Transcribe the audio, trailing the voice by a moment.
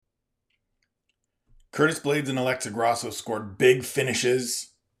Curtis Blades and Alexa Grasso scored big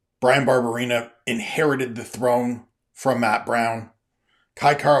finishes. Brian Barberina inherited the throne from Matt Brown.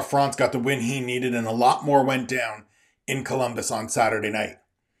 Kai Kara France got the win he needed, and a lot more went down in Columbus on Saturday night.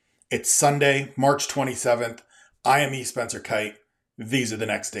 It's Sunday, March 27th. I am E. Spencer Kite. These are the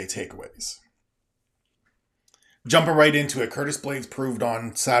next day takeaways. Jumping right into it, Curtis Blades proved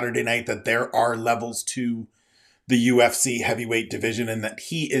on Saturday night that there are levels to the UFC heavyweight division and that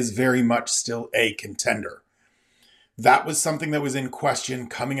he is very much still a contender. That was something that was in question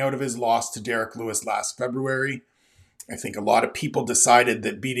coming out of his loss to Derek Lewis last February. I think a lot of people decided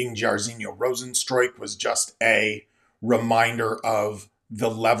that beating Jairzinho Rozenstruik was just a reminder of the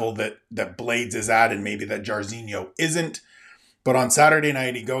level that Blades is at and maybe that Jairzinho isn't. But on Saturday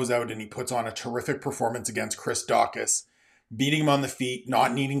night, he goes out and he puts on a terrific performance against Chris Daukaus, beating him on the feet,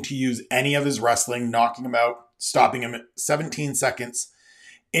 not needing to use any of his wrestling, knocking him out, stopping him at 17 seconds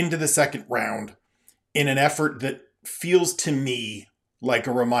into the second round in an effort that feels to me like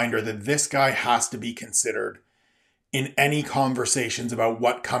a reminder that this guy has to be considered in any conversations about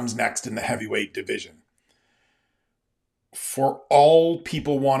what comes next in the heavyweight division. For all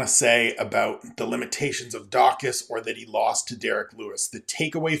people want to say about the limitations of Daukaus or that he lost to Derek Lewis, the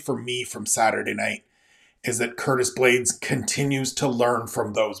takeaway for me from Saturday night is that Curtis Blades continues to learn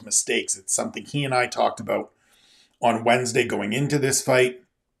from those mistakes. It's something he and I talked about on Wednesday going into this fight.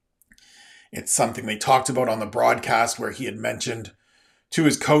 It's something they talked about on the broadcast where he had mentioned to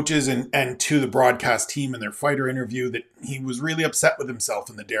his coaches and to the broadcast team in their fighter interview that he was really upset with himself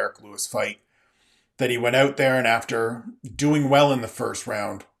in the Derek Lewis fight. That he went out there and after doing well in the first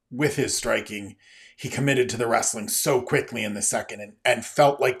round with his striking, he committed to the wrestling so quickly in the second and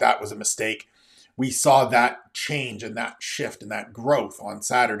felt like that was a mistake. We saw that change and that shift and that growth on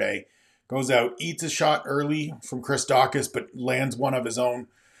Saturday. Goes out, eats a shot early from Chris Daukaus, but lands one of his own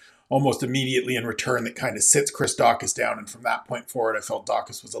almost immediately in return that kind of sits Chris Daukaus down. And from that point forward, I felt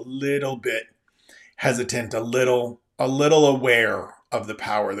Daukaus was a little bit hesitant, a little aware of the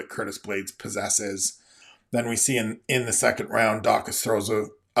power that Curtis Blades possesses. Then we see in the second round, Daukaus throws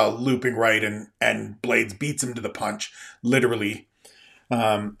a looping right and Blades beats him to the punch, literally,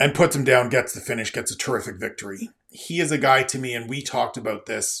 and puts him down, gets the finish, gets a terrific victory. He is a guy to me, and we talked about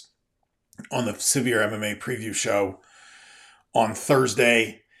this on the Severe MMA preview show on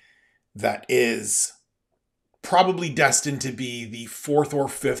Thursday, that is probably destined to be the fourth or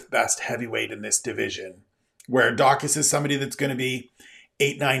fifth best heavyweight in this division, where Daukaus is somebody that's going to be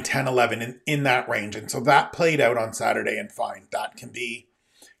 8, 9, 10, 11 in that range. And so that played out on Saturday, and fine. That can be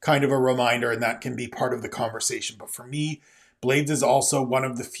kind of a reminder and that can be part of the conversation. But for me, Blades is also one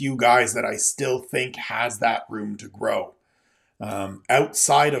of the few guys that I still think has that room to grow.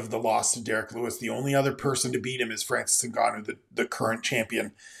 Outside of the loss to Derek Lewis, the only other person to beat him is Francis Ngannou, the current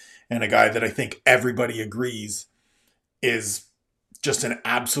champion, and a guy that I think everybody agrees is just an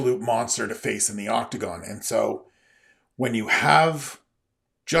absolute monster to face in the octagon. And so when you have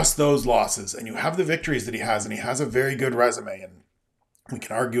just those losses and you have the victories that he has, and he has a very good resume, and we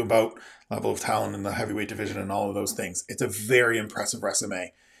can argue about level of talent in the heavyweight division and all of those things. It's a very impressive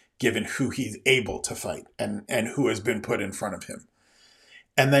resume given who he's able to fight and who has been put in front of him.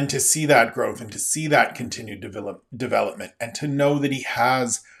 And then to see that growth and to see that continued development and to know that he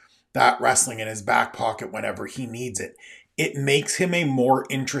has that wrestling in his back pocket whenever he needs it, it makes him a more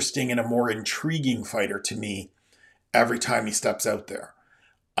interesting and a more intriguing fighter to me every time he steps out there.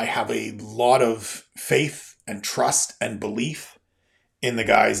 I have a lot of faith and trust and belief in the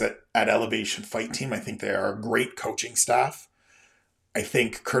guys at Elevation Fight Team. I think they are a great coaching staff. I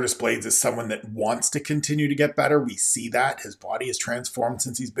think Curtis Blades is someone that wants to continue to get better. We see that. His body has transformed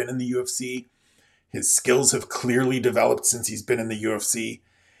since he's been in the UFC. His skills have clearly developed since he's been in the UFC.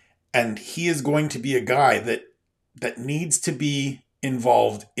 And he is going to be a guy that needs to be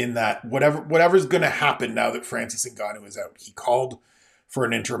involved in that whatever's going to happen now that Francis Ngannou is out. He called for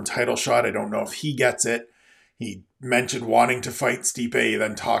an interim title shot. I don't know if he gets it. He mentioned wanting to fight Stipe. He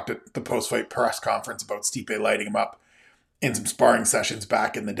then talked at the post-fight press conference about Stipe lighting him up in some sparring sessions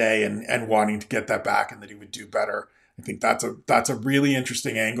back in the day and wanting to get that back and that he would do better. I think that's a really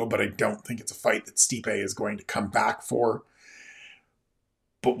interesting angle, but I don't think it's a fight that Stipe is going to come back for.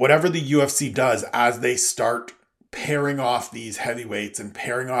 But whatever the UFC does as they start pairing off these heavyweights and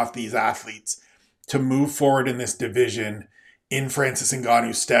pairing off these athletes to move forward in this division in Francis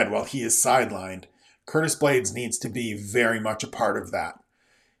Ngannou's stead while he is sidelined, Curtis Blades needs to be very much a part of that.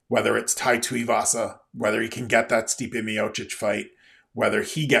 Whether it's Tai Tuivasa, whether he can get that Stipe Miocic fight, whether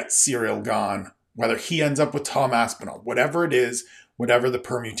he gets Cyril Gane, whether he ends up with Tom Aspinall, whatever it is, whatever the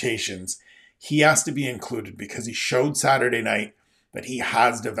permutations, he has to be included because he showed Saturday night that he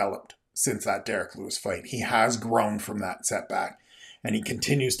has developed. since that Derek Lewis fight. He has grown from that setback, and he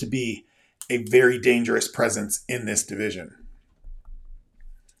continues to be a very dangerous presence in this division.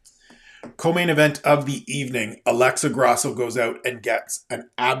 Co-main event of the evening, Alexa Grasso goes out and gets an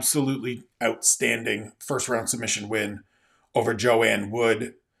absolutely outstanding first-round submission win over Joanne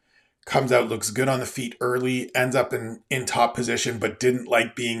Wood. Comes out, looks good on the feet early, ends up in top position, but didn't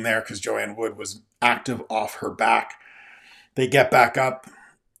like being there because Joanne Wood was active off her back. They get back up,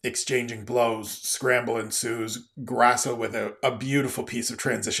 exchanging blows, scramble ensues. Grasso with a beautiful piece of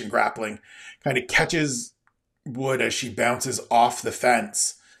transition grappling kind of catches Wood as she bounces off the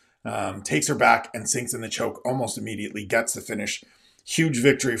fence, takes her back and sinks in the choke almost immediately, gets the finish. Huge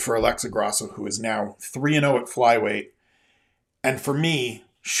victory for Alexa Grasso, who is now 3-0 at flyweight. And for me,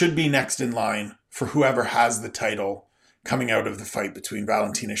 should be next in line for whoever has the title coming out of the fight between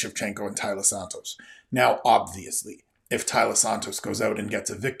Valentina Shevchenko and Taila Santos. Now, obviously, if Taila Santos goes out and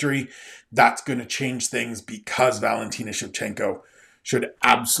gets a victory, that's going to change things because Valentina Shevchenko should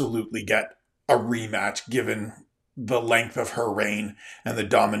absolutely get a rematch given the length of her reign and the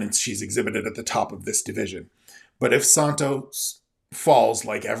dominance she's exhibited at the top of this division. But if Santos falls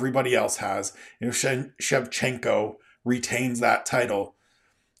like everybody else has, if Shevchenko retains that title,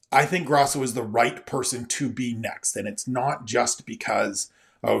 I think Grasso is the right person to be next. And it's not just because,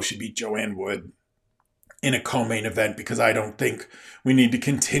 she beat Joanne Wood in a co-main event, because I don't think we need to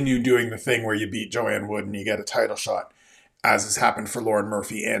continue doing the thing where you beat Joanne Wood and you get a title shot, as has happened for Lauren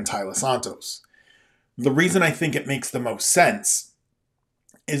Murphy and Taila Santos. The reason I think it makes the most sense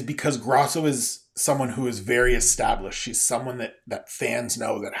is because Grasso is someone who is very established. She's someone that fans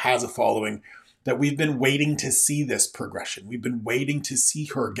know, that has a following, that we've been waiting to see this progression. We've been waiting to see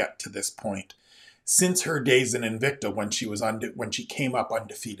her get to this point since her days in Invicta, when she came up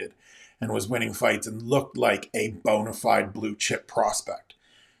undefeated and was winning fights and looked like a bona fide blue chip prospect.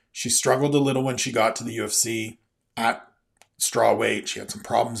 She struggled a little when she got to the UFC at strawweight. She had some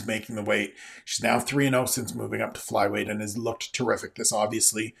problems making the weight. She's now 3-0 since moving up to flyweight and has looked terrific. This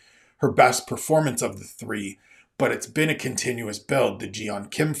obviously her best performance of the three, but it's been a continuous build. The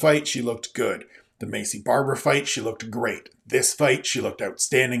Jeon Kim fight, she looked good. The Macy Barber fight, she looked great. This fight, she looked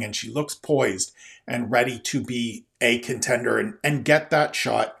outstanding, and she looks poised and ready to be a contender and get that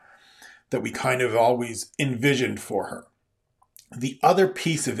shot that we kind of always envisioned for her. The other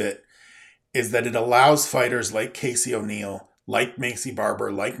piece of it is that it allows fighters like Casey O'Neill, like Macy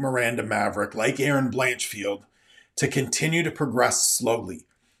Barber, like Miranda Maverick, like Erin Blanchfield to continue to progress slowly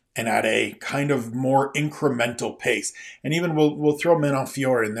and at a kind of more incremental pace. And even we'll throw Manon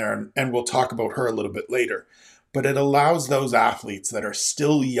Fiore in there and we'll talk about her a little bit later. But it allows those athletes that are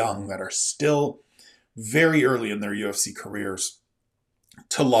still young, that are still very early in their UFC careers,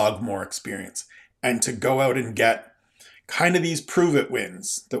 to log more experience and to go out and get kind of these prove-it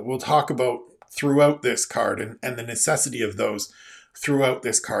wins that we'll talk about throughout this card and the necessity of those throughout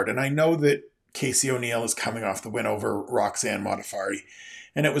this card. And I know that Casey O'Neill is coming off the win over Roxanne Modafferi,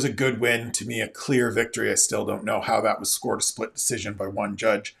 and it was a good win, to me, a clear victory. I still don't know how that was scored a split decision by one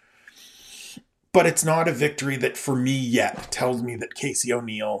judge. But it's not a victory that, for me yet, tells me that Casey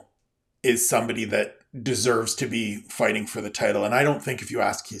O'Neill is somebody that deserves to be fighting for the title. And I don't think if you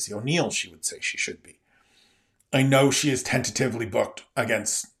ask Casey O'Neill, she would say she should be. I know she is tentatively booked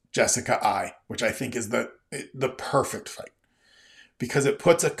against Jessica Ai, which I think is the perfect fight, because it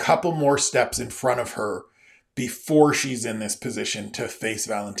puts a couple more steps in front of her before she's in this position to face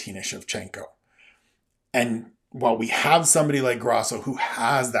Valentina Shevchenko. And while we have somebody like Grasso who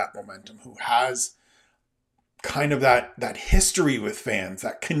has that momentum, who has kind of that history with fans,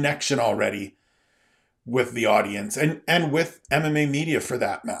 that connection already with the audience and with MMA media for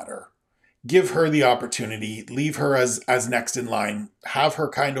that matter, give her the opportunity, leave her as next in line, have her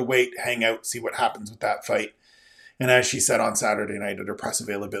kind of wait, hang out, see what happens with that fight. And as she said on Saturday night at her press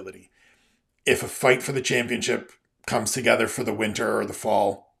availability, if a fight for the championship comes together for the winter or the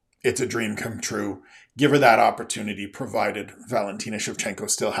fall, it's a dream come true. Give her that opportunity, provided Valentina Shevchenko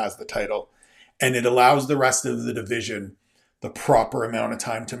still has the title. And it allows the rest of the division the proper amount of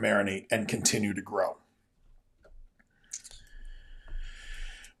time to marinate and continue to grow.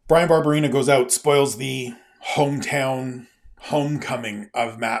 Bryan Barberena goes out, spoils the hometown homecoming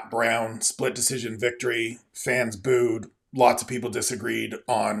of Matt Brown. Split decision victory. Fans booed. Lots of people disagreed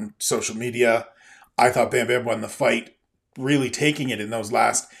on social media. I thought Bam Bam won the fight, really taking it in those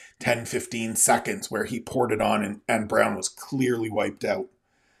last 10, 15 seconds where he poured it on and Brown was clearly wiped out.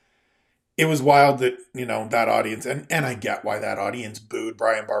 It was wild that, that audience, and I get why that audience booed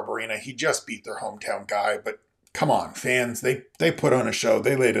Bryan Barberena. He just beat their hometown guy, but come on, fans, they put on a show.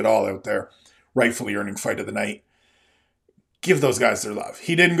 They laid it all out there, rightfully earning fight of the night. give those guys their love.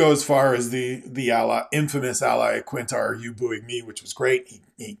 He didn't go as far as the infamous ally Quintar, "You Booing Me," which was great.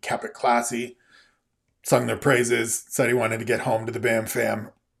 He kept it classy, sung their praises, said he wanted to get home to the Bam fam.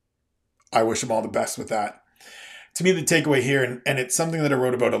 I wish him all the best with that. To me, the takeaway here, and it's something that I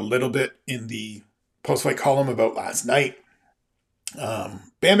wrote about a little bit in the post-fight column about last night.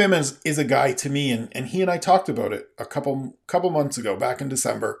 Bam Bam is a guy to me, and he and I talked about it a couple months ago, back in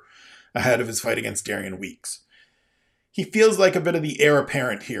December, ahead of his fight against Darian Weeks. He feels like a bit of the heir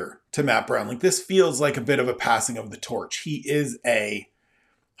apparent here to Matt Brown. Like, this feels like a bit of a passing of the torch. He is a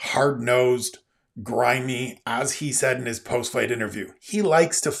hard-nosed, grimy, as he said in his post-fight interview. He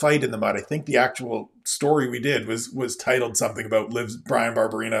likes to fight in the mud. I think the actual story we did was titled something about Brian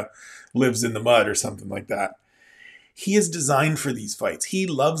Barberena lives in the mud or something like that. He is designed for these fights. He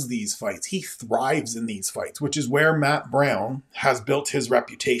loves these fights. He thrives in these fights, which is where Matt Brown has built his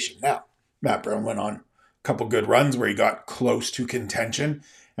reputation. Now, Matt Brown went on couple good runs where he got close to contention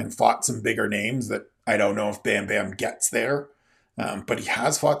and fought some bigger names that I don't know if Bam Bam gets there. But he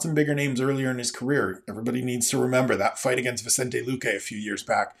has fought some bigger names earlier in his career. Everybody needs to remember that fight against Vicente Luque a few years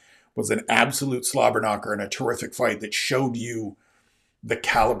back was an absolute slobber knocker and a terrific fight that showed you the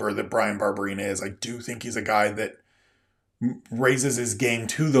caliber that Brian Barberena is. I do think he's a guy that raises his game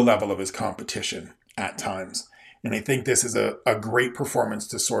to the level of his competition at times. And I think this is a great performance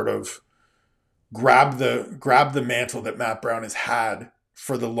to sort of grab the mantle that Matt Brown has had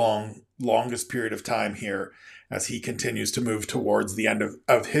for the longest period of time here as he continues to move towards the end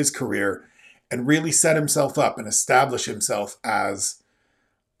of his career and really set himself up and establish himself as,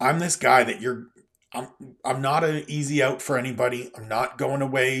 I'm this guy that I'm not an easy out for anybody. I'm not going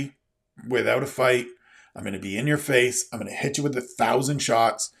away without a fight. I'm going to be in your face. I'm going to hit you with 1,000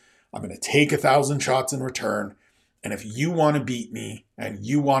 shots. I'm going to take 1,000 shots in return. And if you want to beat me and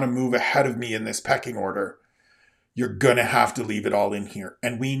you want to move ahead of me in this pecking order, you're going to have to leave it all in here.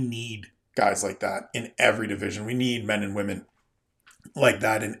 And we need guys like that in every division. We need men and women like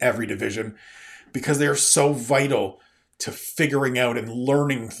that in every division because they are so vital to figuring out and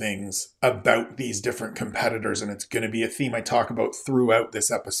learning things about these different competitors. And it's going to be a theme I talk about throughout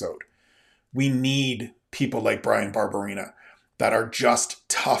this episode. We need people like Brian Barberena that are just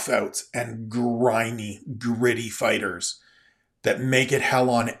tough outs and grimy, gritty fighters that make it hell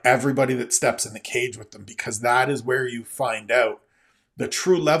on everybody that steps in the cage with them, because that is where you find out the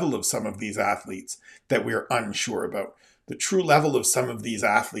true level of some of these athletes that we're unsure about, the true level of some of these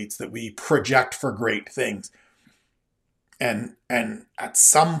athletes that we project for great things. And at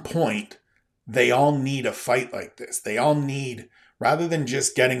some point, they all need a fight like this. They all need, rather than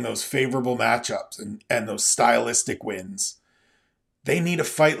just getting those favorable matchups and those stylistic wins, they need a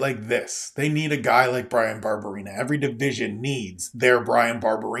fight like this. They need a guy like Brian Barberena. Every division needs their Brian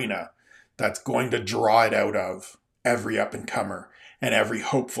Barberena that's going to draw it out of every up-and-comer and every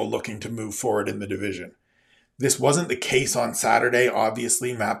hopeful looking to move forward in the division. This wasn't the case on Saturday,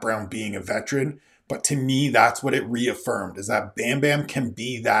 obviously, Matt Brown being a veteran, but to me, that's what it reaffirmed, is that Bam Bam can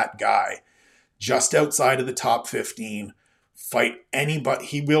be that guy just outside of the top 15, fight anybody.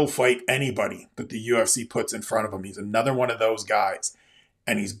 He will fight anybody that the UFC puts in front of him. He's another one of those guys,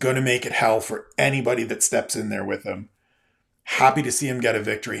 and he's going to make it hell for anybody that steps in there with him. Happy to see him get a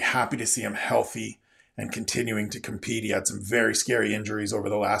victory. Happy to see him healthy and continuing to compete. He had some very scary injuries over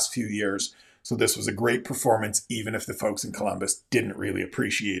the last few years, so this was a great performance, even if the folks in Columbus didn't really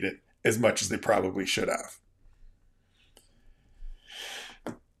appreciate it as much as they probably should have.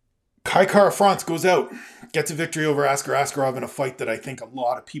 Kai Kara-France goes out, gets a victory over Askar Askarov in a fight that I think a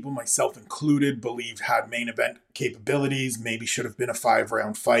lot of people, myself included, believed had main event capabilities, maybe should have been a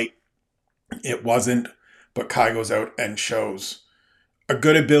 5-round fight. It wasn't, but Kai goes out and shows a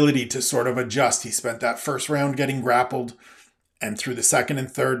good ability to sort of adjust. He spent that first round getting grappled, and through the second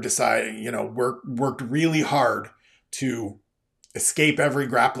and third worked really hard to escape every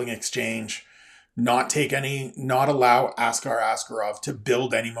grappling exchange, not allow Askar Askarov to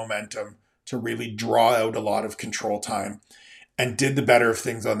build any momentum, to really draw out a lot of control time, and did the better of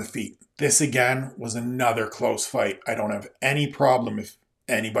things on the feet. This again was another close fight. I don't have any problem if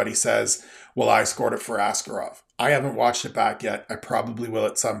anybody says, well, I scored it for Askarov. I haven't watched it back yet. I probably will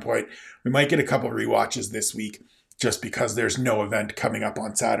at some point. We might get a couple of rewatches this week just because there's no event coming up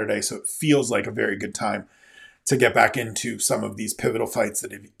on Saturday, so it feels like a very good time to get back into some of these pivotal fights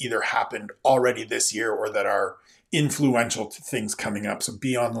that have either happened already this year or that are influential to things coming up. So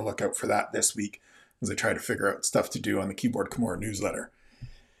be on the lookout for that this week as I try to figure out stuff to do on the Keyboard Kimura newsletter.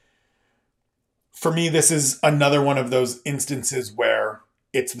 For me, this is another one of those instances where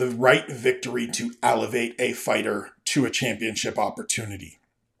it's the right victory to elevate a fighter to a championship opportunity.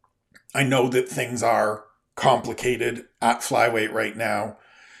 I know that things are complicated at flyweight right now.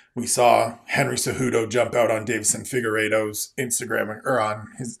 We saw Henry Cejudo jump out on Davison Figueiredo's Instagram or on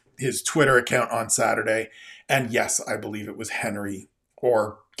his Twitter account on Saturday. And yes, I believe it was Henry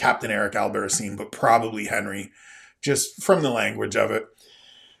or Captain Eric Albarracin, but probably Henry, just from the language of it,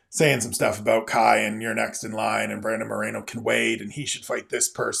 saying some stuff about Kai and you're next in line and Brandon Moreno can wait and he should fight this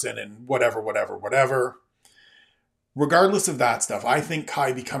person and whatever. Regardless of that stuff, I think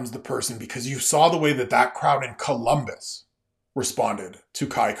Kai becomes the person because you saw the way that crowd in Columbus responded to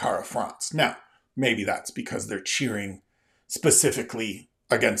Kai Kara France. Now, maybe that's because they're cheering specifically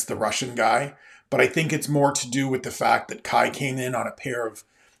against the Russian guy, but I think it's more to do with the fact that Kai came in on a pair of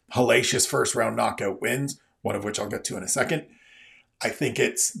hellacious first round knockout wins, one of which I'll get to in a second. I think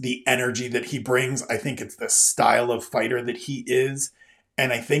it's the energy that he brings. I think it's the style of fighter that he is.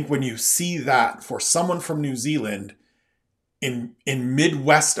 And I think when you see that for someone from New Zealand in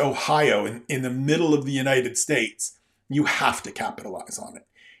Midwest Ohio, in the middle of the United States, you have to capitalize on it.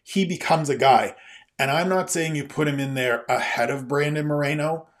 He becomes a guy. And I'm not saying you put him in there ahead of Brandon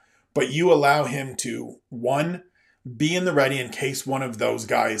Moreno, but you allow him to, one, be in the ready in case one of those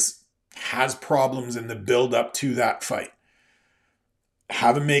guys has problems in the build up to that fight.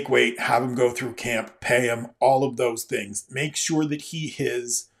 Have him make weight, have him go through camp, pay him, all of those things. Make sure that he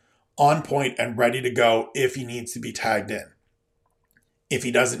is on point and ready to go if he needs to be tagged in. If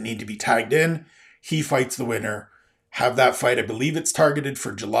he doesn't need to be tagged in, he fights the winner. Have that fight, I believe it's targeted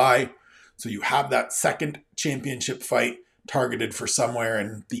for July. So you have that second championship fight targeted for somewhere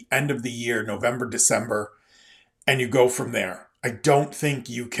in the end of the year, November, December, and you go from there. I don't think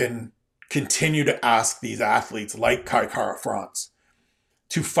you can continue to ask these athletes like Kai Kara France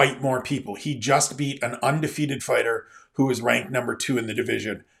to fight more people. He just beat an undefeated fighter who is ranked number 2 in the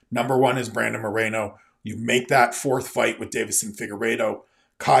division. Number 1 is Brandon Moreno. You make that fourth fight with Davison Figueiredo.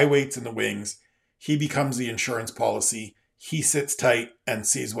 Kai waits in the wings. He becomes the insurance policy. He sits tight and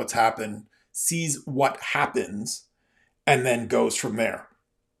sees what happens, and then goes from there.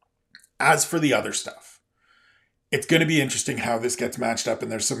 As for the other stuff, it's going to be interesting how this gets matched up,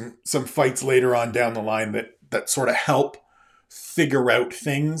 and there's some fights later on down the line that sort of help figure out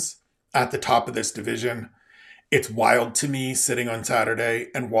things at the top of this division. It's wild to me sitting on Saturday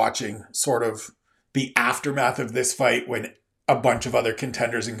and watching sort of the aftermath of this fight when a bunch of other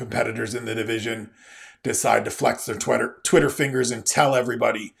contenders and competitors in the division decide to flex their Twitter fingers and tell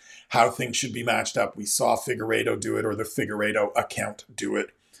everybody how things should be matched up. We saw Figueiredo do it, or the Figueiredo account do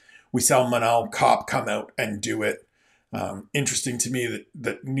it. We saw Manal Kopp come out and do it. Interesting to me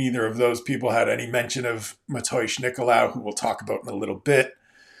that neither of those people had any mention of Mateusz Nicolau, who we'll talk about in a little bit,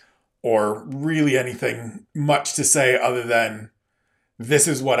 or really anything much to say other than this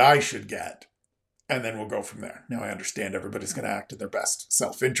is what I should get. And then we'll go from there. Now, I understand everybody's going to act in their best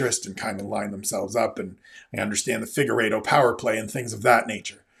self-interest and kind of line themselves up. And I understand the Figueiredo power play and things of that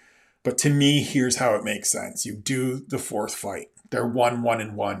nature. But to me, here's how it makes sense. You do the fourth fight. They're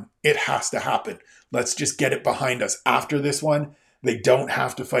 1-1-1. It has to happen. Let's just get it behind us. After this one, they don't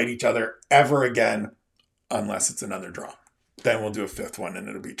have to fight each other ever again unless it's another draw. Then we'll do a fifth one and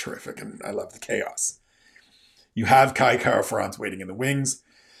it'll be terrific. And I love the chaos. You have Kai Kara France waiting in the wings.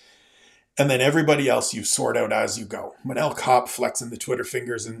 And then everybody else you sort out as you go. Manel Kopp flexing the Twitter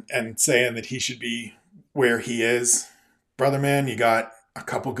fingers and saying that he should be where he is. Brother man, you got a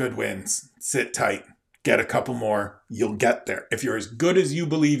couple good wins. Sit tight. Get a couple more. You'll get there. If you're as good as you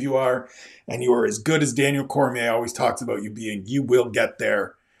believe you are, and you are as good as Daniel Cormier always talks about you being, you will get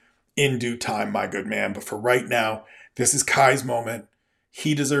there in due time, my good man. But for right now, this is Kai's moment.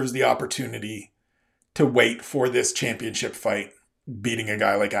 He deserves the opportunity to wait for this championship fight, beating a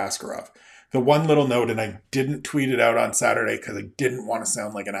guy like Askarov. The one little note, and I didn't tweet it out on Saturday because I didn't want to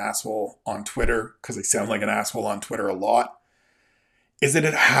sound like an asshole on Twitter, because I sound like an asshole on Twitter a lot, is that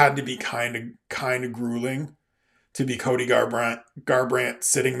it had to be kind of grueling to be Cody Garbrandt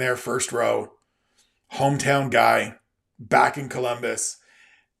sitting there first row, hometown guy, back in Columbus,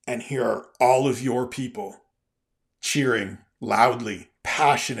 and here are all of your people cheering loudly,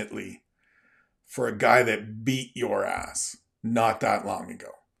 passionately for a guy that beat your ass not that long ago.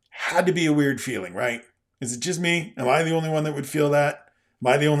 Had to be a weird feeling, right? Is it just me? Am I the only one that would feel that?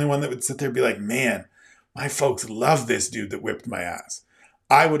 Am I the only one that would sit there and be like, man, my folks love this dude that whipped my ass?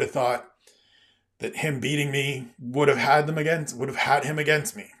 I would have thought that him beating me would have had him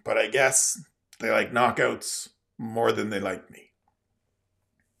against me. But I guess they like knockouts more than they like me.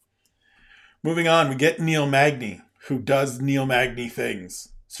 Moving on, we get Neil Magny, who does Neil Magny things.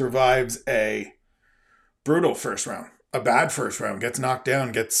 Survives a brutal first round. A bad first round. Gets knocked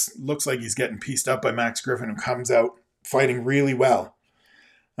down. Looks like he's getting pieced up by Max Griffin, who comes out fighting really well.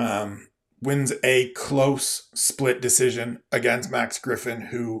 wins a close split decision against Max Griffin,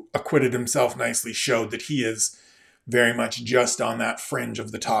 who acquitted himself nicely, showed that he is very much just on that fringe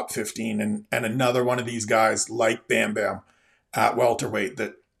of the top 15. And another one of these guys like Bam Bam at welterweight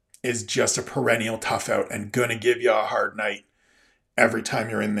that is just a perennial tough out and going to give you a hard night every time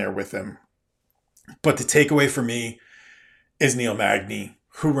you're in there with him. But the takeaway for me is Neil Magny,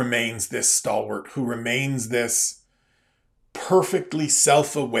 who remains this stalwart, who remains this perfectly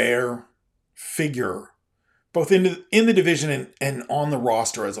self-aware figure, both in the division and on the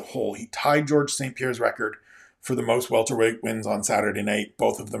roster as a whole. He tied George St. Pierre's record for the most welterweight wins on Saturday night.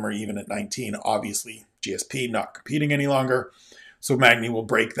 Both of them are even at 19. Obviously, GSP not competing any longer. So Magny will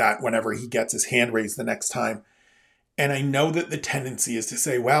break that whenever he gets his hand raised the next time. And I know that the tendency is to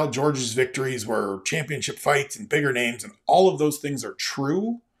say, well, George's victories were championship fights and bigger names, and all of those things are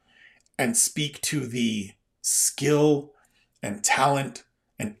true and speak to the skill and talent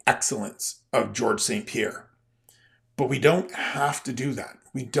and excellence of George St. Pierre. But we don't have to do that.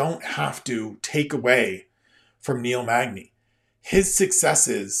 We don't have to take away from Neil Magny. His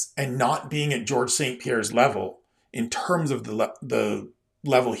successes and not being at George St. Pierre's level in terms of the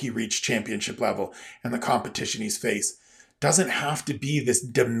level he reached, championship level, and the competition he's faced, doesn't have to be this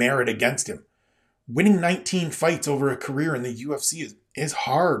demerit against him. Winning 19 fights over a career in the UFC is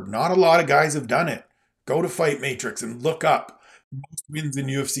hard. Not a lot of guys have done it. Go to Fight Matrix and look up most wins in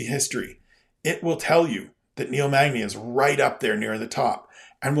UFC history. It will tell you that Neil Magny is right up there near the top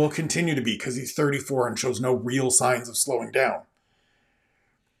and will continue to be because he's 34 and shows no real signs of slowing down.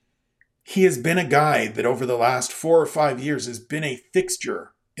 He has been a guy that over the last 4 or 5 years has been a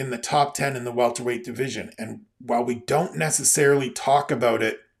fixture in the top 10 in the welterweight division. And while we don't necessarily talk about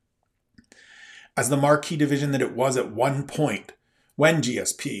it as the marquee division that it was at one point when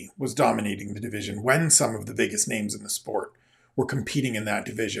GSP was dominating the division, when some of the biggest names in the sport were competing in that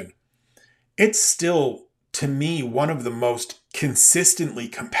division, it's still, to me, one of the most consistently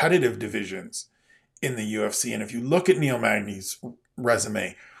competitive divisions in the UFC. And if you look at Neil Magny's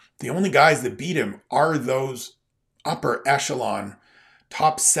resume, the only guys that beat him are those upper echelon,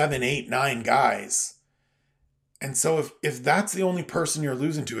 top 7, 8, 9 guys. And so if that's the only person you're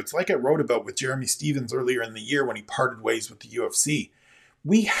losing to, it's like I wrote about with Jeremy Stevens earlier in the year when he parted ways with the UFC.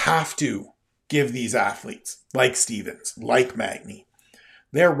 We have to give these athletes, like Stevens, like Magny,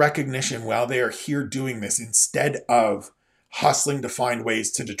 their recognition while they are here doing this instead of hustling to find ways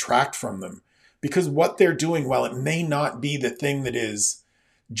to detract from them. Because what they're doing, while it may not be the thing that is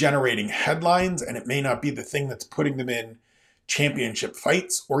generating headlines, and it may not be the thing that's putting them in championship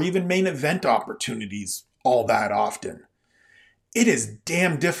fights or even main event opportunities all that often, it is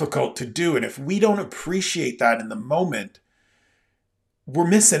damn difficult to do. And if we don't appreciate that in the moment, we're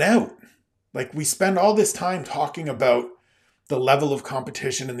missing out. Like, we spend all this time talking about the level of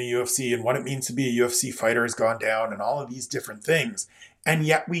competition in the UFC and what it means to be a UFC fighter has gone down and all of these different things. And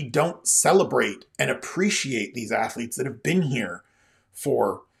yet we don't celebrate and appreciate these athletes that have been here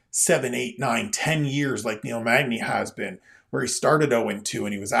for 7, 8, 9, 10 years like Neil Magny has been, where he started 0-2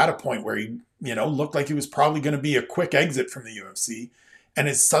 and he was at a point where he, looked like he was probably going to be a quick exit from the UFC and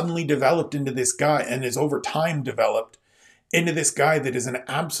has suddenly developed into this guy and is over time developed into this guy that is an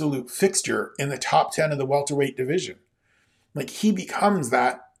absolute fixture in the top 10 of the welterweight division. Like, he becomes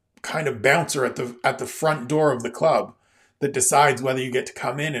that kind of bouncer at the front door of the club that decides whether you get to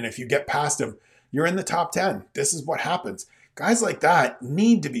come in, and if you get past him, you're in the top 10. This is what happens. Guys like that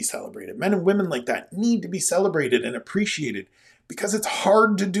need to be celebrated. Men and women like that need to be celebrated and appreciated because it's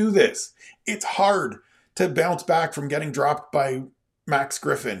hard to do this. It's hard to bounce back from getting dropped by Max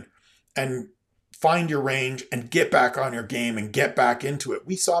Griffin and find your range and get back on your game and get back into it.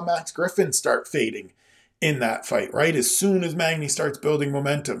 We saw Max Griffin start fading in that fight, right? As soon as Magny starts building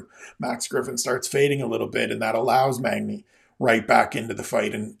momentum, Max Griffin starts fading a little bit, and that allows Magny right back into the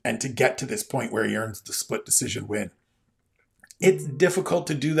fight and to get to this point where he earns the split decision win. It's difficult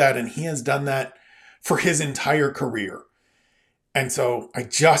to do that, and he has done that for his entire career. And so I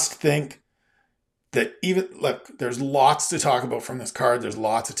just think that there's lots to talk about from this card. There's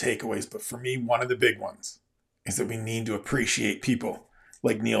lots of takeaways, but for me, one of the big ones is that we need to appreciate people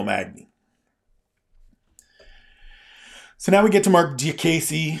like Neil Magny. So now we get to Mark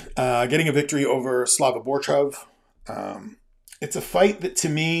Diakiese getting a victory over Slava Borchov. It's a fight that, to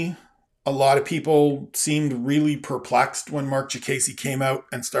me, a lot of people seemed really perplexed when Mark Diakiese came out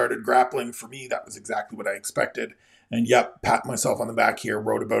and started grappling. For me, that was exactly what I expected. And yep, pat myself on the back here,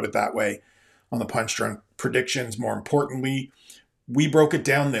 wrote about it that way on the Punch Drunk Predictions. More importantly, we broke it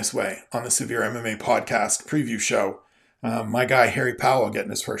down this way on the Severe MMA podcast preview show. My guy, Harry Powell,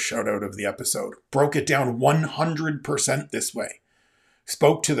 getting his first shout out of the episode, broke it down 100% this way.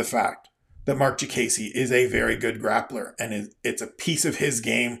 Spoke to the fact that Mark Jacasey is a very good grappler, and it's a piece of his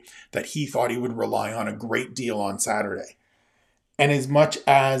game that he thought he would rely on a great deal on Saturday. And as much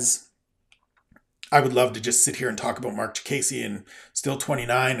as I would love to just sit here and talk about Mark Jacasey, and still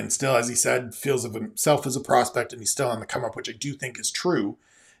 29 and still, as he said, feels of himself as a prospect, and he's still on the come up, which I do think is true.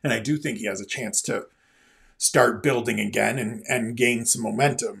 And I do think he has a chance to start building again and gain some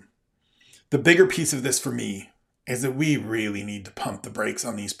momentum. The bigger piece of this for me is that we really need to pump the brakes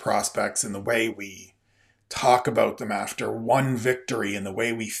on these prospects in the way we talk about them after one victory, and the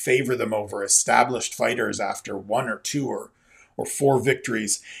way we favor them over established fighters after one or two or four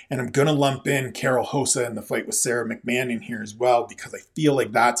victories. And I'm going to lump in Carol Hossa and the fight with Sarah McMahon in here as well, because I feel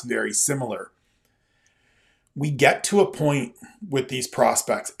like that's very similar. We get to a point with these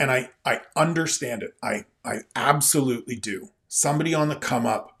prospects, and I understand it. I absolutely do. Somebody on the come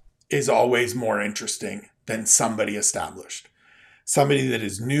up is always more interesting than somebody established. Somebody that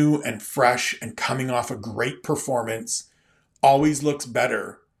is new and fresh and coming off a great performance always looks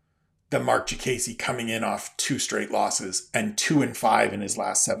better than Mark Jacasey coming in off 2 straight losses and 2-5 in his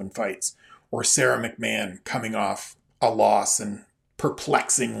last 7 fights, or Sarah McMahon coming off a loss and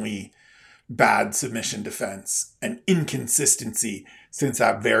perplexingly bad submission defense and inconsistency since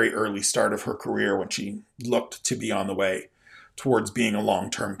that very early start of her career when she looked to be on the way towards being a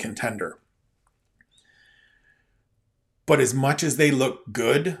long-term contender. But as much as they look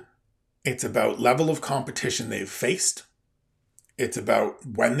good, it's about level of competition they've faced. It's about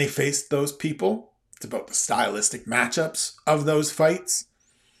when they faced those people. It's about the stylistic matchups of those fights.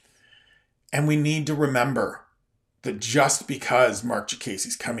 And we need to remember that just because Mark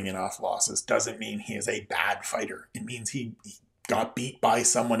Jacasey's coming in off losses doesn't mean he is a bad fighter. It means he got beat by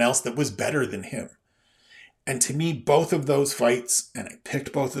someone else that was better than him. And to me, both of those fights, and I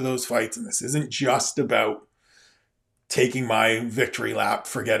picked both of those fights, and this isn't just about taking my victory lap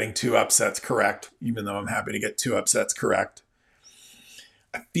for getting 2 upsets correct, even though I'm happy to get 2 upsets correct.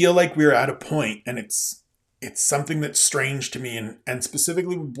 I feel like we're at a point, and it's something that's strange to me, and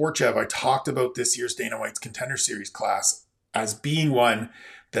specifically with Borchev, I talked about this year's Dana White's Contender Series class as being one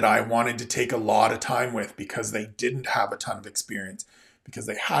that I wanted to take a lot of time with, because they didn't have a ton of experience, because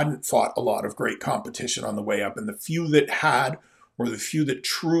they hadn't fought a lot of great competition on the way up, and the few that had, or the few that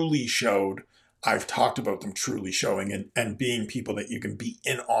truly showed, I've talked about them truly showing and being people that you can be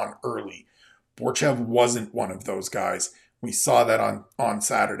in on early. Borchev wasn't one of those guys. We saw that on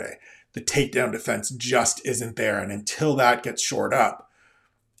Saturday. The takedown defense just isn't there. And until that gets shored up,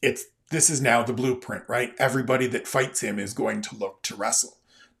 this is now the blueprint, right? Everybody that fights him is going to look to wrestle.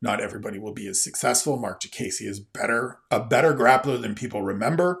 Not everybody will be as successful. Mark Jacasey is a better grappler than people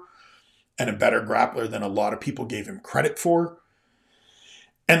remember, and a better grappler than a lot of people gave him credit for.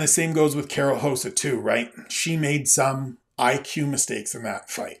 And the same goes with Carol Hossa too, right? She made some IQ mistakes in that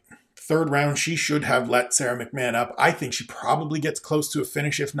fight. 3rd round, she should have let Sarah McMahon up. I think she probably gets close to a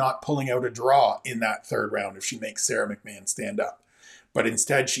finish, if not pulling out a draw in that 3rd round, if she makes Sarah McMahon stand up. But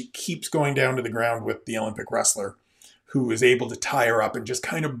instead, she keeps going down to the ground with the Olympic wrestler, who is able to tie her up and just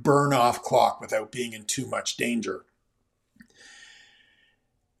kind of burn off clock without being in too much danger.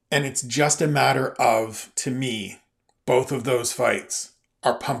 And it's just a matter of, to me, both of those fights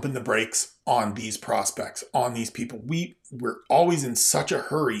are pumping the brakes on these prospects, on these people. We're always in such a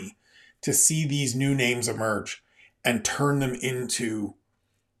hurry to see these new names emerge and turn them into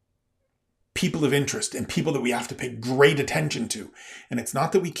people of interest and people that we have to pay great attention to. And it's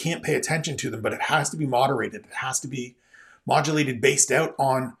not that we can't pay attention to them, but it has to be moderated. It has to be modulated based out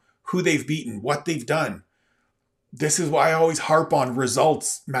on who they've beaten, what they've done. This is why I always harp on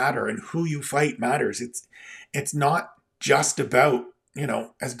results matter and who you fight matters. It's not just about,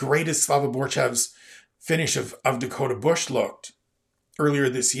 as great as Slava Borchev's finish of Dakota Bush looked earlier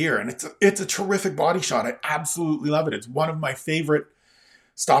this year. And it's a terrific body shot. I absolutely love it. It's one of my favorite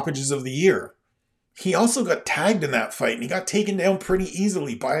stoppages of the year. He also got tagged in that fight, and he got taken down pretty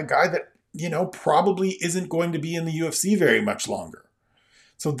easily by a guy that, probably isn't going to be in the UFC very much longer.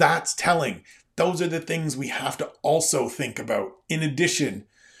 So that's telling. Those are the things we have to also think about, in addition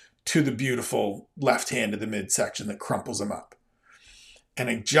to the beautiful left hand of the midsection that crumples him up. And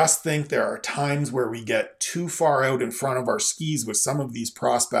I just think there are times where we get too far out in front of our skis with some of these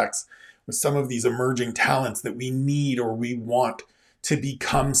prospects, with some of these emerging talents that we need or we want to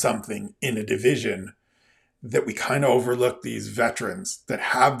become something in a division, that we kind of overlook these veterans that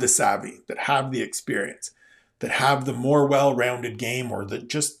have the savvy, that have the experience, that have the more well-rounded game, or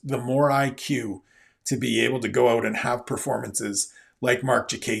just the more IQ to be able to go out and have performances like Mark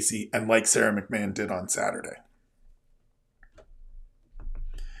Jacasey and like Sarah McMahon did on Saturday.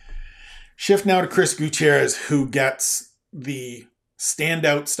 Shift now to Chris Gutierrez, who gets the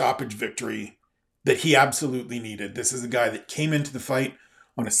standout stoppage victory that he absolutely needed. This is a guy that came into the fight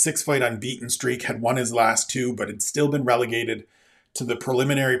on a 6-fight unbeaten streak, had won his last 2, but had still been relegated to the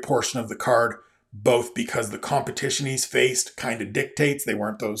preliminary portion of the card, both because the competition he's faced kind of dictates. They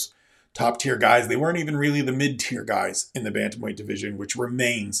weren't those top tier guys. They weren't even really the mid tier guys in the bantamweight division, which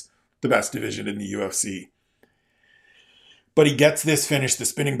remains the best division in the UFC. But he gets this finish, the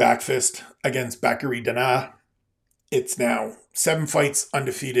spinning back fist against Bakary Dana. It's now 7 fights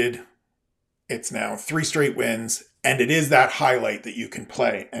undefeated. It's now 3 straight wins. And it is that highlight that you can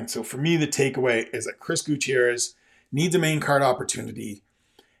play. And so for me, the takeaway is that Chris Gutierrez needs a main card opportunity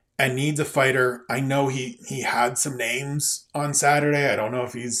and needs a fighter. I know he had some names on Saturday. I don't know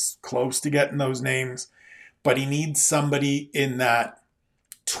if he's close to getting those names, but he needs somebody in that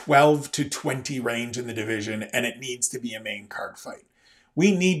 12 to 20 range in the division, and it needs to be a main card fight.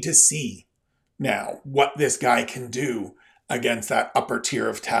 We need to see now what this guy can do against that upper tier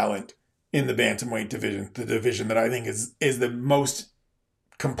of talent in the bantamweight division, the division that I think is the most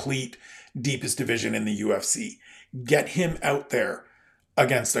complete, deepest division in the UFC. Get him out there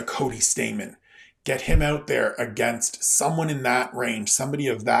against a Cody Stamann. Get him out there against someone in that range, somebody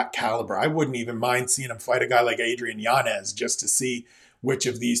of that caliber. I wouldn't even mind seeing him fight a guy like Adrian Yanez just to see which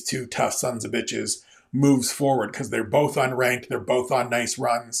of these two tough sons of bitches moves forward, because they're both unranked. They're both on nice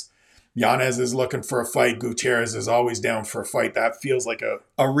runs. Yanez is looking for a fight. Gutierrez is always down for a fight. That feels like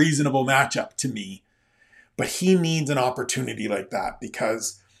a reasonable matchup to me. But he needs an opportunity like that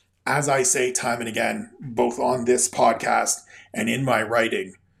because, as I say time and again, both on this podcast and in my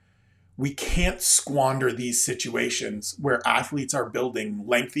writing, we can't squander these situations where athletes are building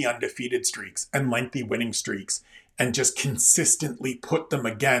lengthy undefeated streaks and lengthy winning streaks and just consistently put them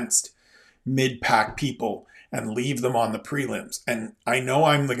against mid-pack people and leave them on the prelims. And I know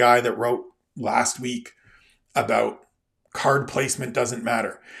I'm the guy that wrote last week about card placement doesn't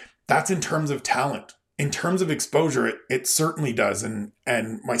matter. That's in terms of talent. In terms of exposure, it certainly does. And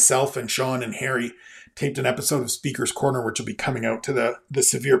myself and Sean and Harry taped an episode of Speaker's Corner, which will be coming out to the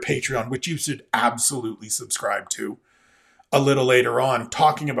Severe Patreon, which you should absolutely subscribe to a little later on,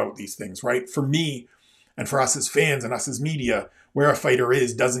 talking about these things, right? For me and for us as fans and us as media, where a fighter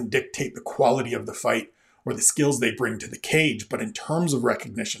is doesn't dictate the quality of the fight or the skills they bring to the cage. But in terms of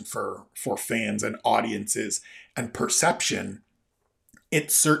recognition for fans and audiences and perception,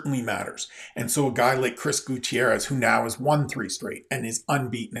 it certainly matters. And so a guy like Chris Gutierrez, who now has won 3 straight and is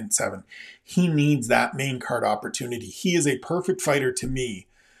unbeaten in 7, he needs that main card opportunity. He is a perfect fighter to me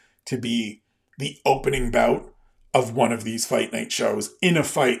to be the opening bout of one of these fight night shows in a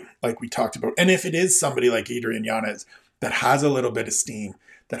fight like we talked about. And if it is somebody like Adrian Yanez that has a little bit of steam,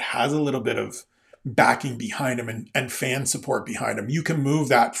 that has a little bit of backing behind him and fan support behind him, you can move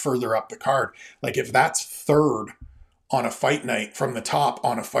that further up the card. Like if that's 3rd on a fight night from the top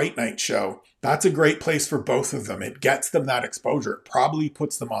on a fight night show, that's a great place for both of them. It gets them that exposure. It probably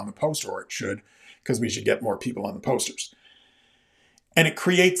puts them on the poster, or it should, because we should get more people on the posters. And it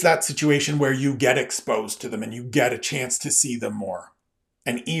creates that situation where you get exposed to them and you get a chance to see them more.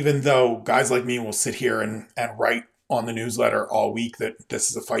 And even though guys like me will sit here and write on the newsletter all week that this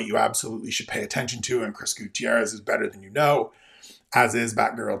is a fight you absolutely should pay attention to, and Chris Gutierrez is better than you know, as is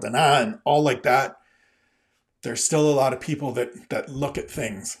Bakary Dana, and all like that, there's still a lot of people that look at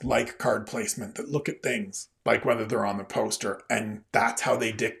things like card placement, that look at things like whether they're on the poster, and that's how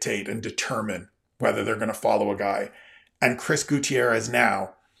they dictate and determine whether they're going to follow a guy. And Chris Gutierrez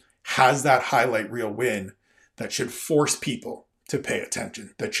now has that highlight reel win that should force people to pay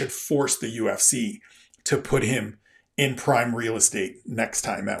attention, that should force the UFC to put him in prime real estate next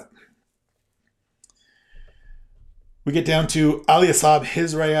time out. We get down to Aliasab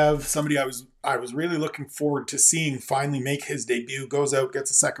Hizraev, somebody I was really looking forward to seeing finally make his debut. Goes out,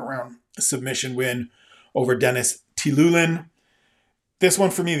 gets a 2nd round submission win over Denis Tilulin. This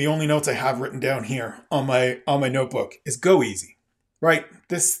one for me, the only notes I have written down here on my notebook is go easy, right?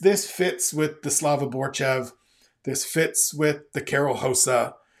 This fits with the Slava Borchev. This fits with the Karol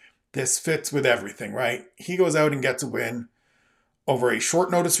Hossa. This fits with everything, right? He goes out and gets a win over a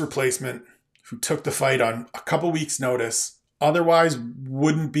short notice replacement who took the fight on a couple weeks' notice, otherwise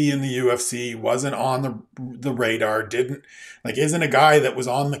wouldn't be in the UFC, wasn't on the radar, isn't a guy that was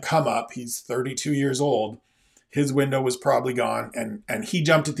on the come up. He's 32 years old. His window was probably gone, and he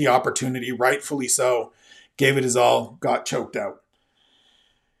jumped at the opportunity, rightfully so, gave it his all, got choked out.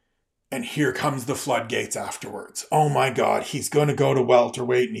 And here comes the floodgates afterwards. Oh my God, he's going to go to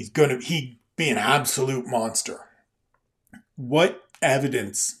welterweight and he'd be an absolute monster. What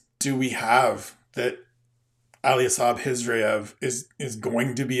evidence do we have that Aliasab Hizraev is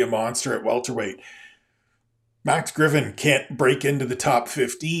going to be a monster at welterweight? Max Griffin can't break into the top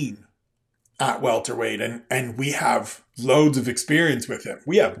 15 at welterweight, and we have loads of experience with him.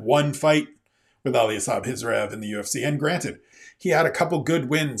 We have one fight with Aliasab Hizrev in the UFC, and granted, he had a couple good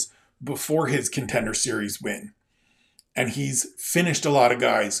wins before his Contender Series win. And he's finished a lot of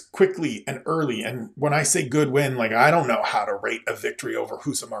guys quickly and early. And when I say good win, like, I don't know how to rate a victory over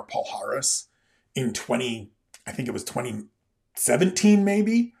Husamar Palhares in I think it was 2017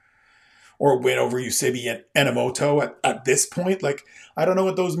 maybe, or a win over Usibi and Enomoto at this point. Like, I don't know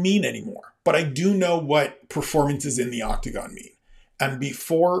what those mean anymore, but I do know what performances in the octagon mean. And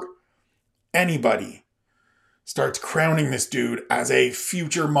before anybody starts crowning this dude as a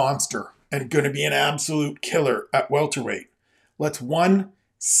future monster and going to be an absolute killer at welterweight, let's, one,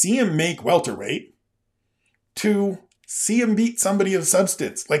 see him make welterweight. Two, see him beat somebody of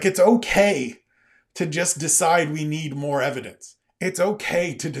substance. Like, it's okay to just decide we need more evidence. It's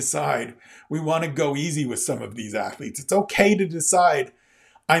okay to decide we want to go easy with some of these athletes. It's okay to decide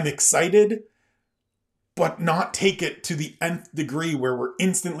I'm excited, but not take it to the nth degree where we're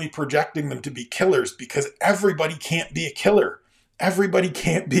instantly projecting them to be killers, because everybody can't be a killer. Everybody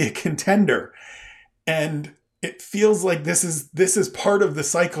can't be a contender. And it feels like this is part of the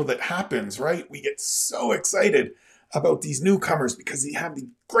cycle that happens, right? We get so excited about these newcomers because they have the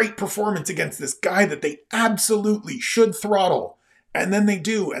great performance against this guy that they absolutely should throttle. And then they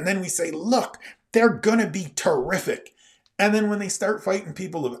do. And then we say, look, they're going to be terrific. And then when they start fighting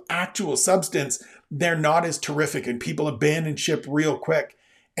people of actual substance, they're not as terrific, and people abandon ship real quick.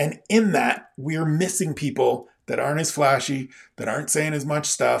 And in that, we're missing people that aren't as flashy, that aren't saying as much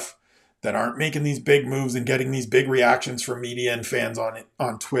stuff, that aren't making these big moves and getting these big reactions from media and fans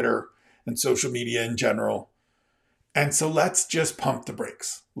on Twitter and social media in general. And so let's just pump the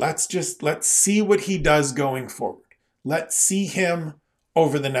brakes. Let's see what he does going forward. Let's see him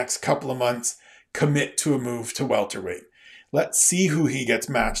over the next couple of months commit to a move to welterweight. Let's see who he gets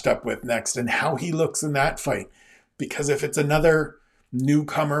matched up with next and how he looks in that fight. Because if it's another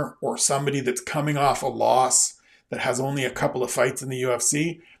newcomer or somebody that's coming off a loss that has only a couple of fights in the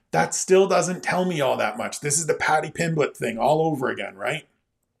UFC, that still doesn't tell me all that much. This is the Paddy Pimblett thing all over again, right?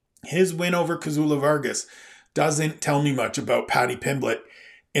 His win over Kazula Vargas doesn't tell me much about Paddy Pimblett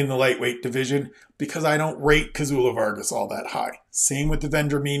in the lightweight division, because I don't rate Kazula Vargas all that high. Same with the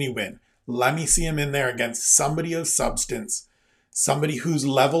Vendramini win. Let me see him in there against somebody of substance, somebody whose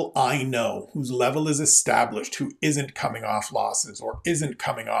level I know, whose level is established, who isn't coming off losses or isn't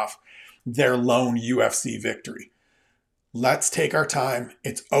coming off their lone UFC victory. Let's take our time.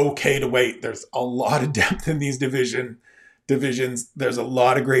 It's okay to wait. There's a lot of depth in these divisions. There's a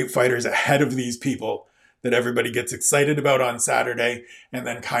lot of great fighters ahead of these people that everybody gets excited about on Saturday and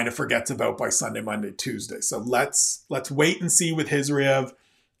then kind of forgets about by Sunday, Monday, Tuesday. So let's wait and see with Hizrev.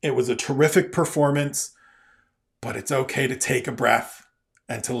 It was a terrific performance, but it's okay to take a breath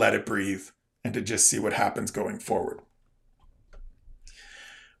and to let it breathe and to just see what happens going forward.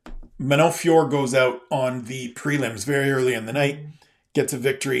 Manon Fior goes out on the prelims very early in the night, gets a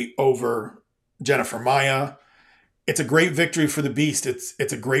victory over Jennifer Maia. It's a great victory for the Beast.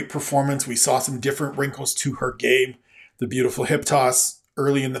 It's a great performance. We saw some different wrinkles to her game. The beautiful hip toss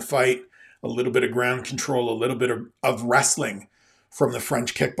early in the fight, a little bit of ground control, a little bit of wrestling from the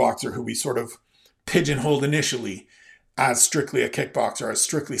French kickboxer who we sort of pigeonholed initially as strictly a kickboxer, as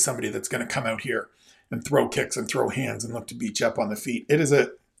strictly somebody that's going to come out here and throw kicks and throw hands and look to beat you up on the feet. It's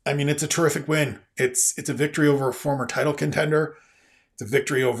a terrific win. It's a victory over a former title contender. It's a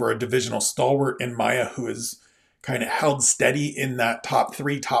victory over a divisional stalwart in Maia, who is kind of held steady in that top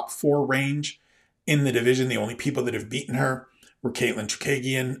 3, top 4 range in the division. The only people that have beaten her were Caitlin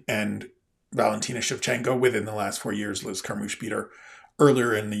Chukagian and Valentina Shevchenko within the last 4 years. Liz Carmouche beat her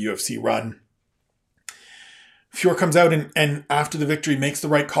earlier in the UFC run. Fior comes out and after the victory makes the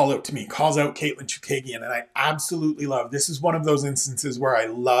right call out to me, calls out Caitlin Chukagian, and I absolutely love. This is one of those instances where I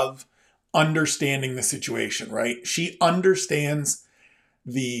love understanding the situation, right? She understands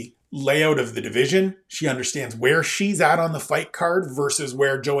the layout of the division. She understands where she's at on the fight card versus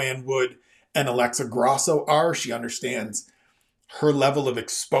where Joanne Wood and Alexa Grasso are. She understands her level of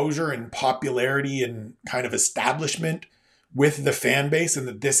exposure and popularity and kind of establishment with the fan base, and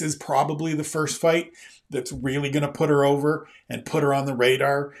that this is probably the first fight that's really going to put her over and put her on the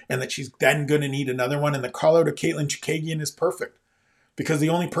radar, and that she's then going to need another one. And the call out of Caitlin Chukagian is perfect, because the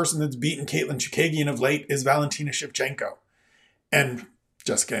only person that's beaten Caitlin Chukagian of late is Valentina Shevchenko and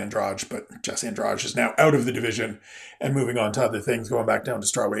Jessica Andrade, but Jess Andrade is now out of the division and moving on to other things, going back down to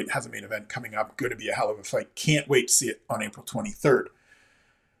strawweight, has a main event coming up. Going to be a hell of a fight. Can't wait to see it on April 23rd.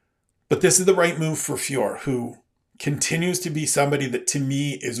 But this is the right move for Fior, who continues to be somebody that to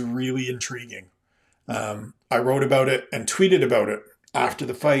me is really intriguing. I wrote about it and tweeted about it after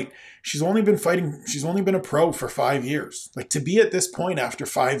the fight. She's only been a pro for 5 years. Like, to be at this point after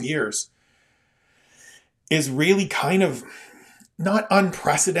 5 years is really kind of not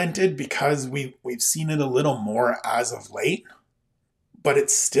unprecedented, because we've seen it a little more as of late, but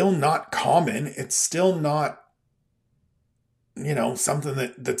it's still not common. It's still not,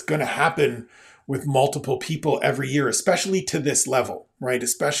 something that's going to happen with multiple people every year, especially to this level, right?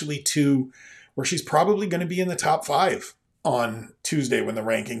 Especially to where she's probably going to be in the top 5 on Tuesday when the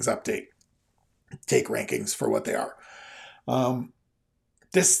rankings update. Take rankings for what they are.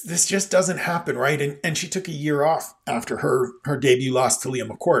 This just doesn't happen, right? And she took a year off after her debut loss to Leah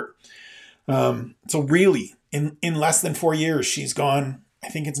McCourt. So really, in less than 4 years, she's gone, I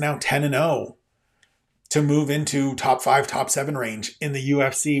think it's now 10-0, to move into top 5, top 7 range in the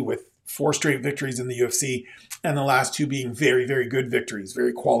UFC, with 4 straight victories in the UFC, and the last 2 being very, very good victories,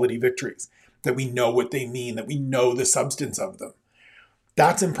 very quality victories, that we know what they mean, that we know the substance of them.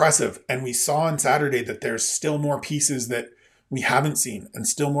 That's impressive. And we saw on Saturday that there's still more pieces that we haven't seen, and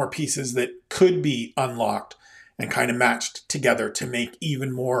still more pieces that could be unlocked and kind of matched together to make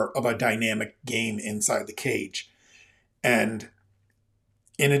even more of a dynamic game inside the cage. And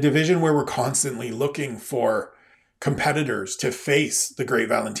in a division where we're constantly looking for competitors to face the great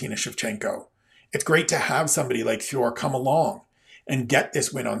Valentina Shevchenko, it's great to have somebody like Fior come along and get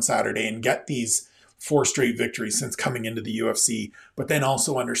this win on Saturday and get these 4 straight victories since coming into the UFC, but then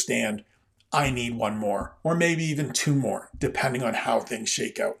also understand, I need 1 more, or maybe even 2 more, depending on how things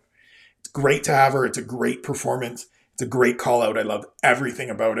shake out. It's great to have her. It's a great performance. It's a great call out. I love everything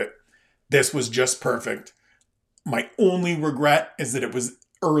about it. This was just perfect. My only regret is that it was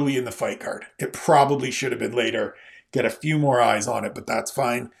early in the fight card. It probably should have been later. Get a few more eyes on it, but that's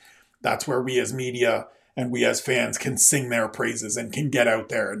fine. That's where we as media and we as fans can sing their praises and can get out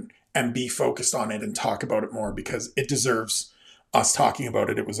there and be focused on it and talk about it more, because it deserves us talking about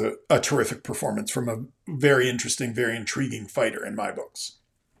it. It was a terrific performance from a very interesting, very intriguing fighter in my books.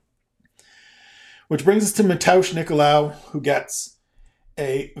 Which brings us to Mateusz Nicolau, who gets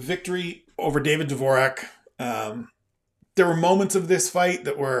a victory over David Dvorak. There were moments of this fight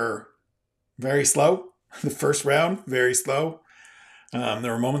that were very slow. The first round, very slow.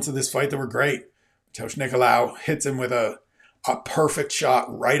 There were moments of this fight that were great. Mateusz Nicolau hits him with a perfect shot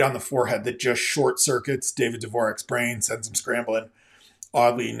right on the forehead that just short circuits David Dvorak's brain, sends him scrambling.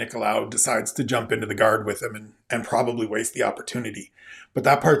 Oddly, Nicolau decides to jump into the guard with him and probably waste the opportunity. But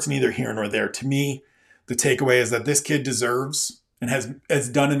that part's neither here nor there. To me, the takeaway is that this kid deserves and has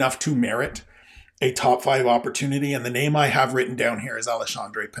done enough to merit a top 5 opportunity. And the name I have written down here is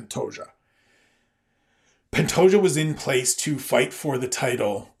Alexandre Pantoja. Pantoja was in place to fight for the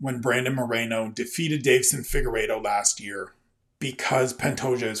title when Brandon Moreno defeated Davison Figueiredo last year, because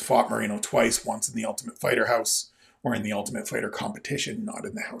Pantoja has fought Moreno twice, once in the Ultimate Fighter house, or in the Ultimate Fighter competition, not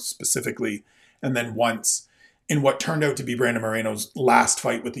in the house specifically, and then once in what turned out to be Brandon Moreno's last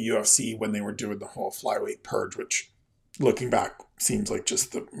fight with the UFC when they were doing the whole flyweight purge, which, looking back, seems like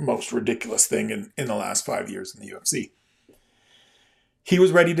just the most ridiculous thing in the last 5 years in the UFC. He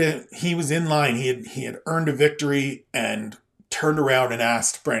was in line. He had earned a victory and turned around and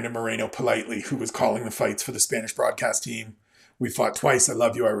asked Brandon Moreno politely, who was calling the fights for the Spanish broadcast team, "We fought twice. I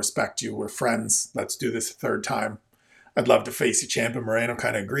love you. I respect you. We're friends. Let's do this a 3rd time. I'd love to face you, champ." And Moreno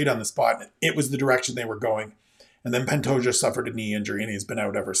kind of agreed on the spot. And it was the direction they were going. And then Pantoja suffered a knee injury, and he's been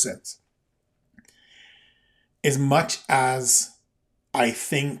out ever since. As much as I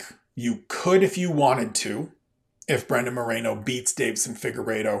think you could, if you wanted to, if Brandon Moreno beats Davison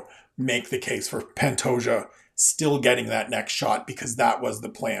Figueiredo, make the case for Pantoja still getting that next shot, because that was the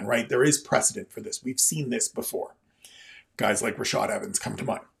plan, right? There is precedent for this. We've seen this before. Guys like Rashad Evans come to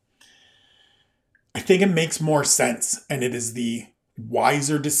mind. I think it makes more sense, and it is the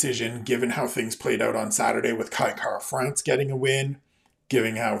wiser decision given how things played out on Saturday with Kai Kara-France getting a win,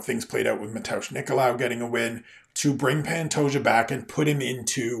 given how things played out with Mateusz Nicolau getting a win, to bring Pantoja back and put him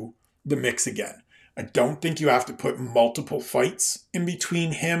into the mix again. I don't think you have to put multiple fights in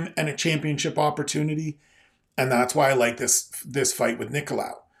between him and a championship opportunity, and that's why I like this fight with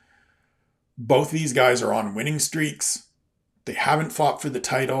Nicolau. Both these guys are on winning streaks. They haven't fought for the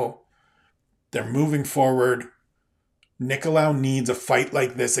title. They're moving forward. Nicolau needs a fight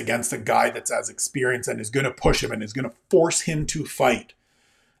like this against a guy that's as experienced and is going to push him and is going to force him to fight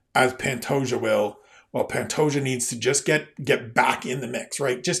as Pantoja will. Well, Pantoja needs to just get back in the mix,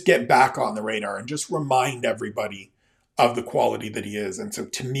 right? Just get back on the radar and just remind everybody of the quality that he is. And so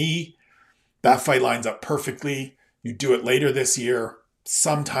to me, that fight lines up perfectly. You do it later this year,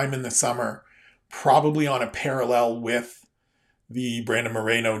 sometime in the summer, probably on a parallel with the Brandon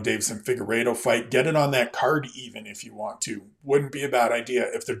Moreno, Davison Figueiredo fight. Get it on that card even if you want to. Wouldn't be a bad idea.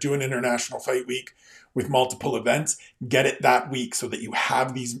 If they're doing International Fight Week with multiple events, get it that week so that you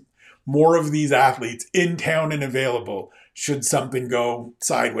have more of these athletes in town and available should something go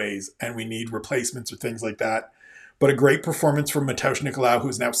sideways and we need replacements or things like that. But a great performance from Mateusz Nicolau,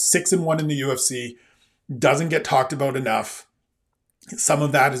 who's now 6-1 in the UFC, doesn't get talked about enough. Some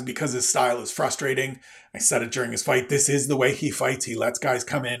of that is because his style is frustrating. I said it during his fight. This is the way he fights. He lets guys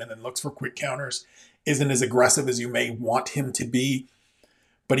come in and then looks for quick counters. Isn't as aggressive as you may want him to be.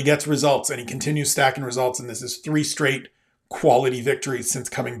 But he gets results and he continues stacking results. And this is 3 straight quality victories since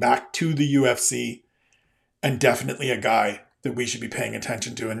coming back to the UFC. And definitely a guy that we should be paying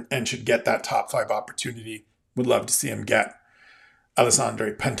attention to and should get that top 5 opportunity. Would love to see him get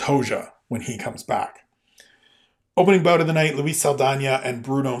Alessandro Pantoja when he comes back. Opening bout of the night, Luis Saldana and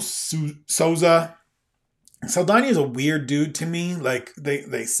Bruno Souza. Saldana is a weird dude to me. Like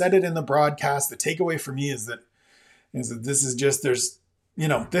they said it in the broadcast. The takeaway for me is that this is just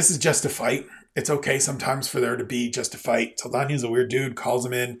this is just a fight. It's okay sometimes for there to be just a fight. Saldana is a weird dude, calls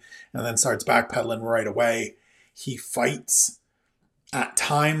him in, and then starts backpedaling right away. He fights at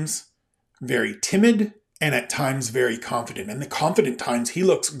times very timid and at times very confident. And the confident times, he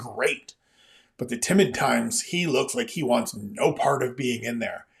looks great. But the timid times, he looks like he wants no part of being in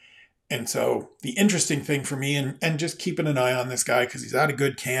there. And so the interesting thing for me, and just keeping an eye on this guy because he's at a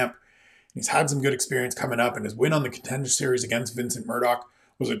good camp, he's had some good experience coming up, and his win on the Contender Series against Vincent Murdoch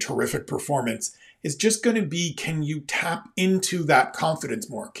was a terrific performance, is just going to be, can you tap into that confidence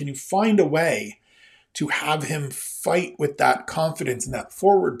more? Can you find a way to have him fight with that confidence and that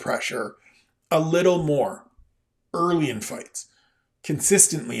forward pressure a little more early in fights,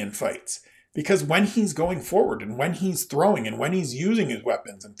 consistently in fights? Because when he's going forward and when he's throwing and when he's using his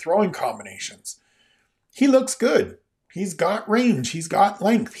weapons and throwing combinations, he looks good. He's got range. He's got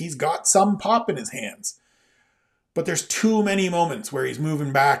length. He's got some pop in his hands. But there's too many moments where he's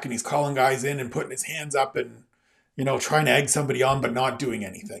moving back and he's calling guys in and putting his hands up and, trying to egg somebody on but not doing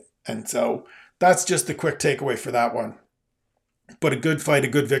anything. And so that's just the quick takeaway for that one. But a good fight, a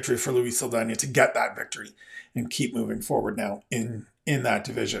good victory for Luis Saldana to get that victory and keep moving forward now in that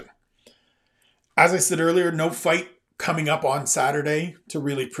division. As I said earlier, no fight coming up on Saturday to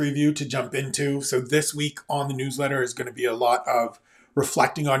really preview, to jump into. So this week on the newsletter is going to be a lot of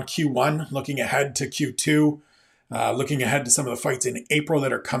reflecting on Q1, looking ahead to Q2, looking ahead to some of the fights in April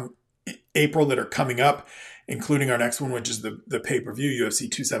that are coming up, including our next one, which is the pay-per-view UFC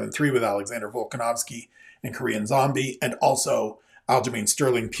 273 with Alexander Volkanovski and Korean Zombie, and also Aljamain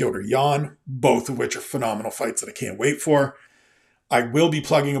Sterling, Petr Yan, both of which are phenomenal fights that I can't wait for. I will be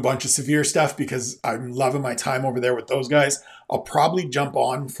plugging a bunch of Severe stuff because I'm loving my time over there with those guys. I'll probably jump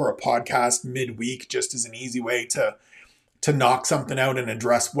on for a podcast midweek just as an easy way to knock something out and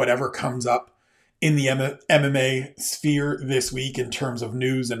address whatever comes up in the MMA sphere this week in terms of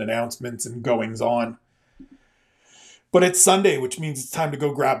news and announcements and goings on. But it's Sunday, which means it's time to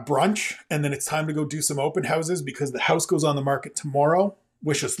go grab brunch, and then it's time to go do some open houses because the house goes on the market tomorrow.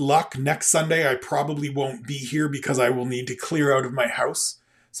 Wish us luck. Next Sunday, I probably won't be here because I will need to clear out of my house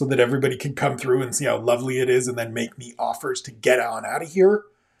so that everybody can come through and see how lovely it is and then make me offers to get on out of here.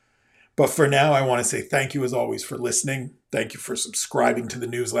 But for now, I want to say thank you as always for listening. Thank you for subscribing to the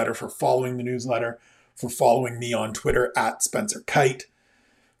newsletter, for following the newsletter, for following me on Twitter at Spencer Kite,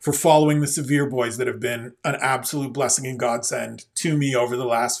 for following the Severe Boys that have been an absolute blessing and godsend to me over the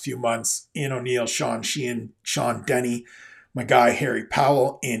last few months. Ian O'Neill, Sean Sheehan, Sean Denny, my guy Harry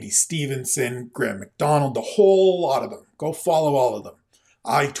Powell, Andy Stevenson, Graham McDonald, the whole lot of them. Go follow all of them.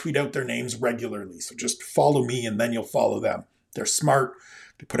 I tweet out their names regularly, so just follow me and then you'll follow them. They're smart.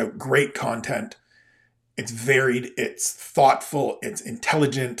 They put out great content. It's varied. It's thoughtful. It's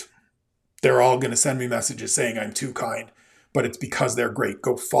intelligent. They're all going to send me messages saying I'm too kind, but it's because they're great.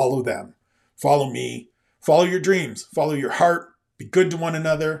 Go follow them. Follow me. Follow your dreams. Follow your heart. Be good to one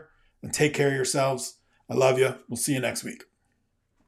another and take care of yourselves. I love you. We'll see you next week.